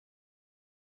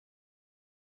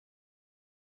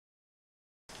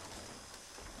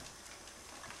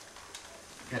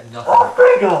Nothing.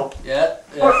 HOFBrINCl! Yeah?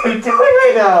 What are you doing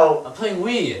right now? I'm playing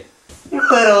Wii. You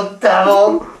little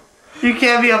devil! You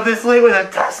can't be up this late with a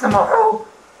test tomorrow!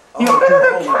 You have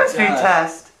another chemistry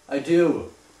test! I do.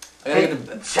 I gotta get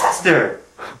to Chester!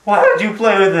 Why did you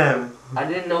play with him? I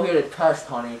didn't know he had a test,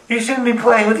 honey. You shouldn't be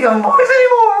playing with young boys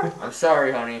anymore! I'm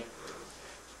sorry, honey.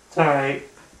 It's alright.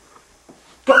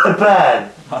 Go to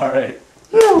bed! Alright.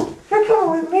 You're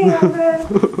coming with me, young man!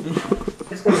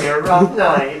 It's gonna be a rough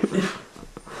night.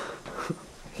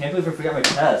 I can't believe I forgot my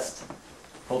test.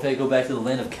 Hopefully I go back to the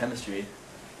land of chemistry.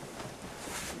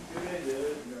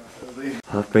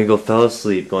 HOFBrINCl fell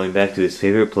asleep going back to his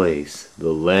favorite place,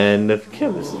 the land of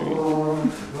chemistry.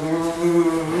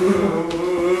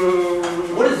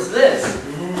 What is this?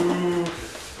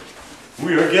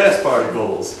 We are gas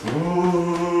particles.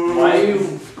 Why are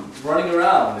you running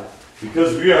around?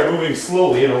 Because we are moving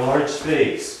slowly in a large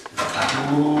space.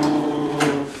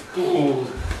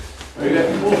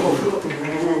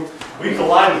 We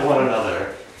collide with one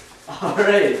another.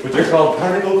 Alright. Which are called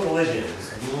particle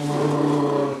collisions.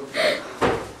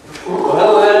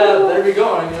 Well, there we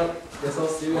go. I guess I'll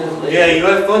see you guys later. Yeah, you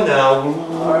have fun now.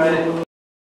 Alright.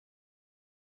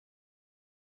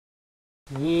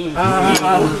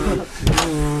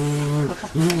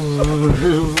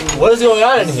 What is going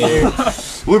on in here?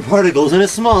 We're particles in a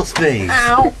small space.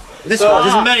 Ow! This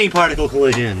causes many particle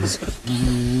collisions.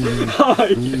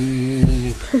 Alright.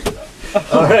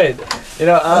 You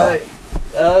know, I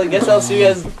guess I'll see you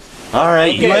guys.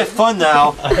 Alright, Okay. you have fun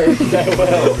now. I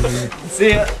will.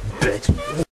 See ya.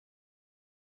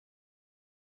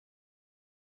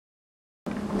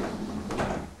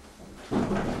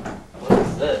 What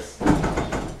is this?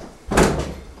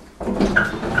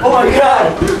 Oh my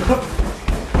god!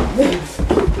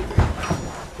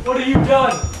 What have you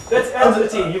done? That's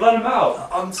Ecspecially. You let him out.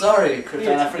 I'm sorry,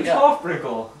 Krypton, I It's forgot.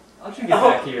 HOFBrINCl. How'd you get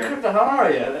back here? Krypton, how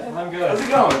are you? I'm good. How's it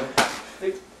going?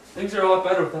 Things are a lot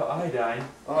better without iodine.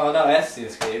 Oh, no, Esty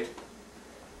escaped.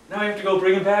 Now I have to go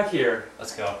bring him back here.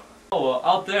 Let's go. Oh, well,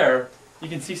 out there, you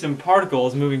can see some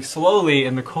particles moving slowly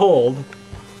in the cold.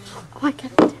 Oh, I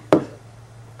got it.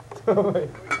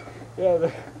 Yeah,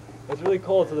 it's really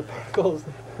cold, so the particles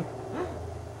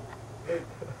they're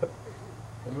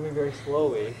moving very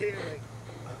slowly.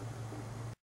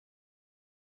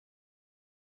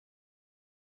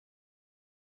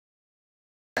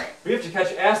 We have to catch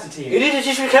Ecspecially. You need to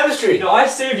teach me chemistry! No, I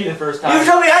saved you the first You time. didn't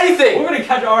tell me anything! We're gonna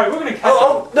catch. All right, we're gonna catch.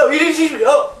 Oh, no, you didn't teach me.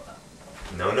 Oh!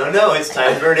 No, it's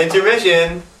time for an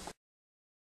intermission.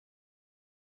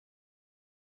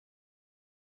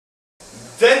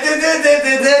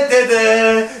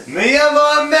 Me llamo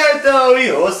Alberto y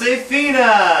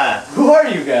Josefina. Who are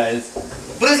you guys?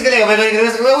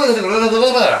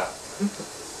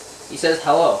 He says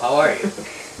hello, how are you?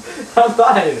 I'm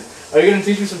fine. Are you gonna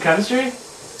teach me some chemistry?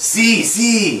 Si.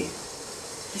 He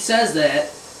says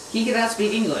that he cannot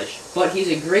speak English, but he's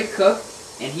a great cook,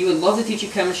 and he would love to teach you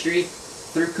chemistry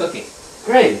through cooking.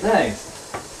 Great, thanks.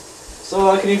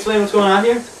 So, can you explain what's going on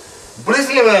here? He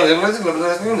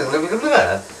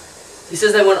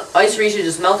says that when ice reaches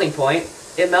its melting point,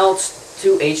 it melts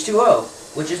to H2O,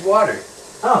 which is water.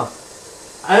 Oh,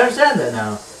 I understand that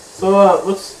now. So,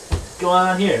 what's going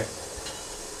on here?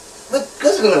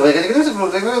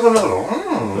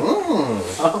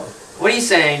 What he's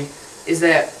saying is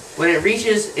that when it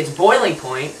reaches its boiling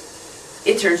point,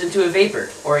 it turns into a vapor,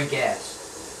 or a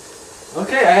gas.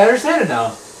 Okay, I understand it now.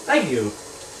 Thank you.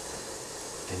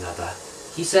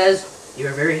 He says,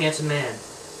 you're a very handsome man.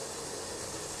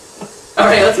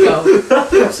 Alright, let's go.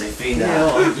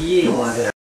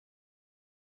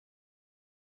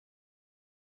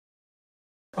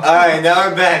 Alright, now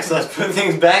we're back, so let's put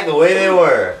things back the way they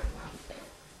were.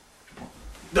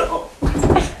 No.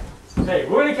 Hey,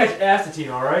 we're gonna catch Ecspecially,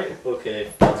 all right?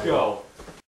 Okay. Let's go.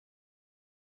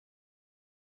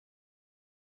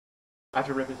 I have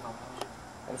to rip his helmet.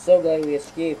 I'm so glad we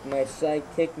escaped my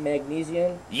sidekick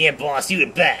Magnesium. Yeah, boss, you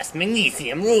the best.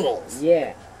 Magnesium rules.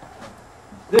 Yeah.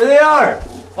 There they are!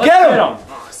 Let's Get 'em! get 'em!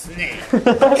 Oh, snake.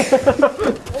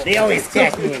 They always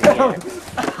catch me in here.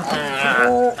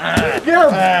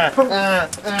 Get him!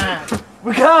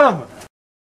 We got him!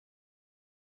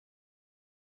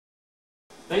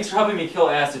 Thanks for helping me kill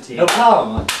Ecspecially. No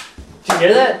problem. Did you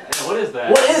hear that? What is that?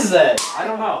 What is that? I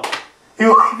don't know.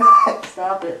 You like that?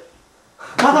 Stop it.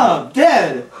 Mom,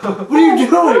 Dad! What are you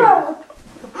doing?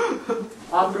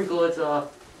 HOFBrINCl, it's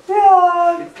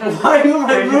Yeah. Why are you in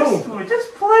my room? We're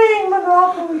just playing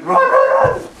Monopoly.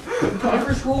 Run. time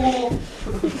for school.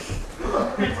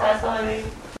 Test on me.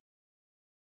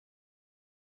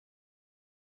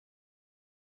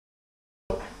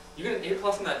 You got an A+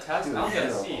 on that test? I don't get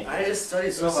a C. I just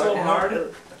studied so So hard.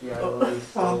 hard. Yeah, I really.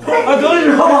 I'm going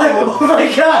to oh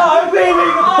my god! I'm baby!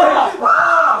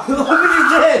 Look what you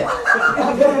did!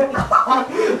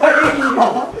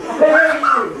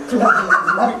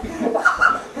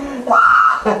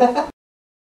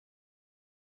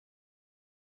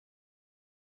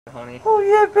 Honey. Oh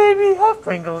yeah, baby,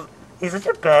 HOFBrINCl. He's such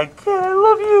a bad kid. I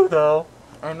love you though.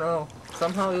 I know.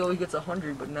 Somehow he always gets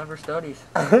 100 but never studies.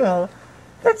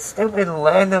 That stupid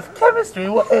land of chemistry.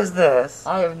 What is this?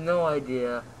 I have no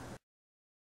idea.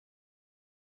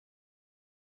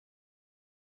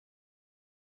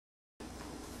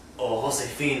 Oh,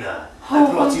 Josefina,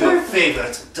 I brought you your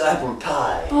favorite apple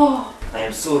pie. Oh, I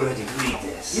am so ready to eat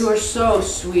this. you are so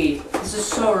sweet. This is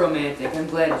so romantic. I'm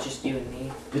glad it's just you and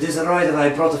me. But is it right that I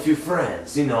brought a few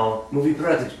friends? You know, movie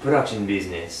production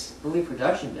business. Movie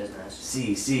production business.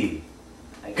 See.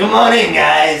 Come on in,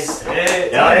 guys.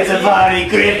 Hey, it's a party.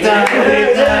 Grip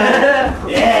time.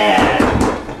 Yeah.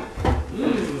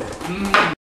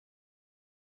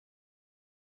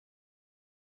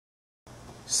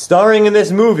 Starring in this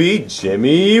movie,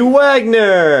 Jimmy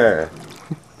Wagner,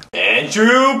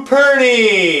 Andrew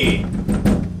Perney,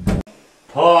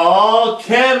 Paul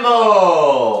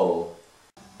Kimmel,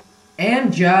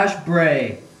 And Josh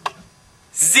Bray.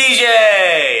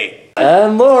 CJ.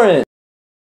 And Lauren.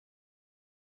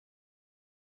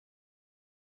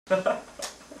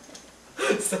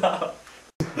 Stop.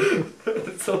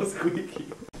 It's so squeaky.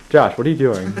 Josh, what are you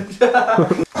doing? You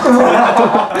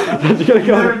gotta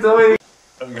go.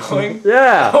 I'm going?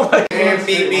 Yeah. Oh my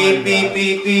Beep, beep, beep,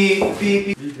 beep, beep,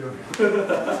 beep.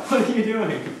 What are you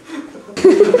doing?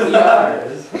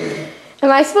 Am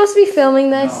I supposed to be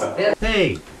filming this?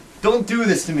 Hey, don't do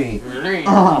this to me.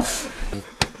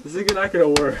 This is not gonna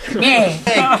work. Hey,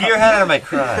 get your head out of my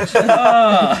crotch.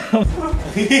 Stop.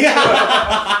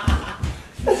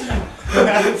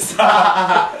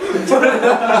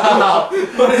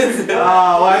 What is it?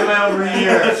 Oh, why am I over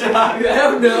here? I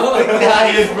don't know.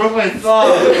 God, you just broke my thumb.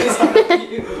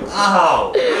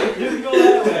 Ow. Just go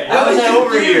that way. How was I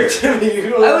over here?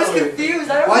 I was confused.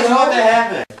 I don't Why'd you know. let that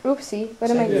happen? Oopsie, what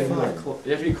am I doing?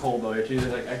 You have to be cold though. You have to use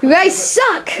it like. You guys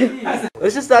suck!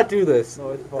 Let's just not do this. No,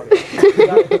 it's funny.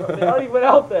 They already went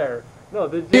out there. No,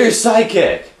 You're a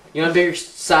sidekick. You want a bigger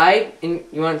side? And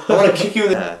you want? I want to kick you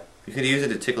in the... You could use it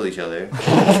to tickle each other.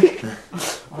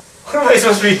 What am I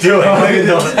supposed to be doing? I don't even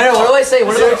know. I don't know. What do I say?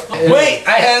 What do I? Wait,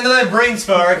 I had another brain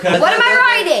spark. What am I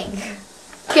writing?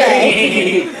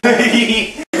 Okay.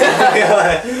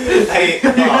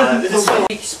 This is so...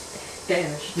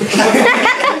 Spanish.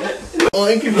 Well,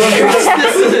 keep going. Keep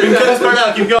going. Start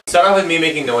out. Keep going. Start out with me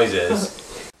making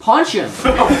noises. Punch him.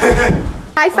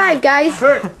 High five, guys.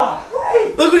 Look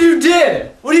what you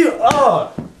did. What are you?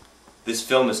 Oh. This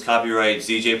film is copyright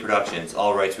ZJ Productions.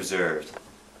 All rights reserved.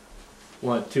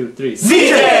 1, 2, 3.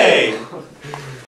 ZJ!